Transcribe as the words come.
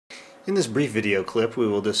In this brief video clip, we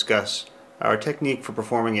will discuss our technique for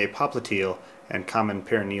performing a popliteal and common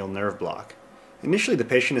peroneal nerve block. Initially, the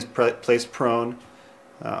patient is placed prone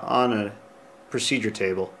on a procedure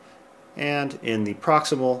table, and in the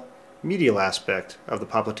proximal medial aspect of the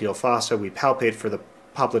popliteal fossa, we palpate for the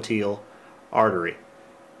popliteal artery.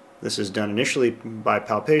 This is done initially by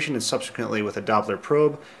palpation and subsequently with a Doppler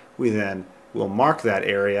probe. We then will mark that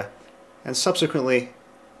area and subsequently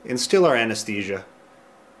instill our anesthesia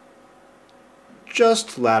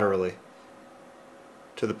just laterally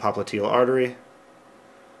to the popliteal artery.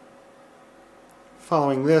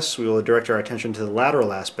 Following this, we will direct our attention to the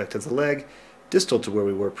lateral aspect of the leg, distal to where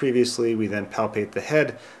we were previously. We then palpate the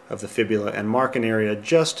head of the fibula and mark an area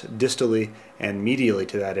just distally and medially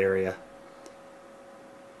to that area.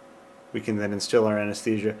 We can then instill our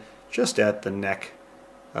anesthesia just at the neck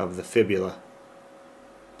of the fibula,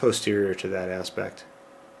 posterior to that aspect.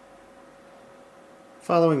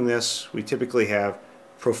 Following this, we typically have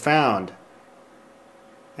profound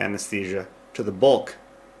anesthesia to the bulk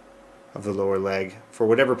of the lower leg for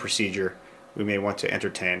whatever procedure we may want to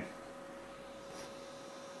entertain.